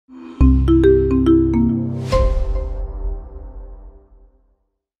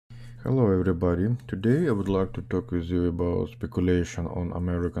Hello everybody. Today I would like to talk with you about speculation on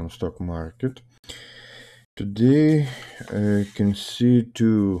American stock market. Today I can see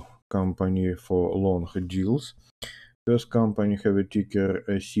two company for long deals. First company have a ticker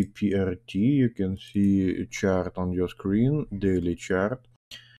CPRT. You can see a chart on your screen, daily chart.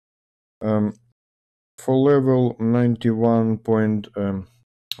 For level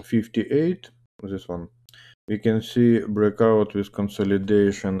 91.58, this one, we can see breakout with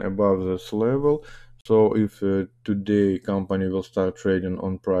consolidation above this level. So if today company will start trading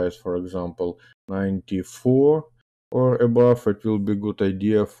on price, for example, 94 or above, it will be good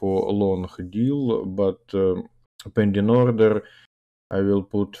idea for a long deal, but pending order, I will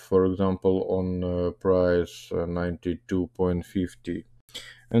put, for example, on price 92.50.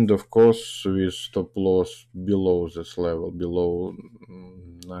 And of course, with stop loss below this level, below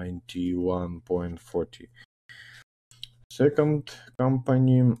 91.40. Second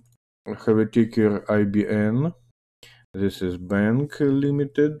company have a ticker IBN. This is bank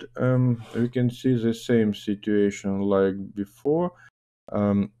limited. We can see the same situation like before.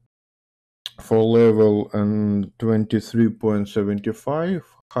 For level and 23.75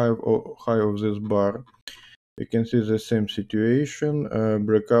 high of this bar, you can see the same situation,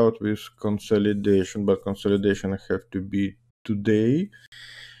 breakout with consolidation, but consolidation have to be today.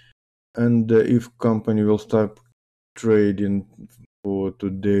 And if company will start trading for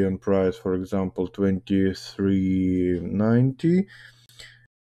today on price, for example, 23.90,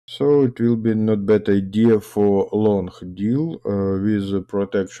 so it will be not bad idea for long deal with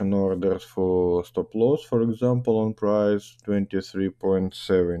protection orders for stop loss, for example, on price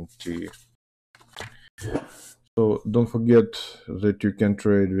 23.70. So don't forget that you can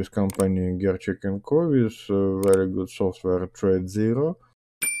trade with company Gerchik Co with very good software Trade Zero.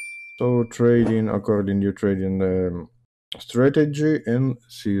 So trading according to your trading strategy, and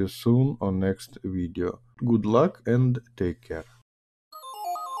see you soon on next video. Good luck and take care.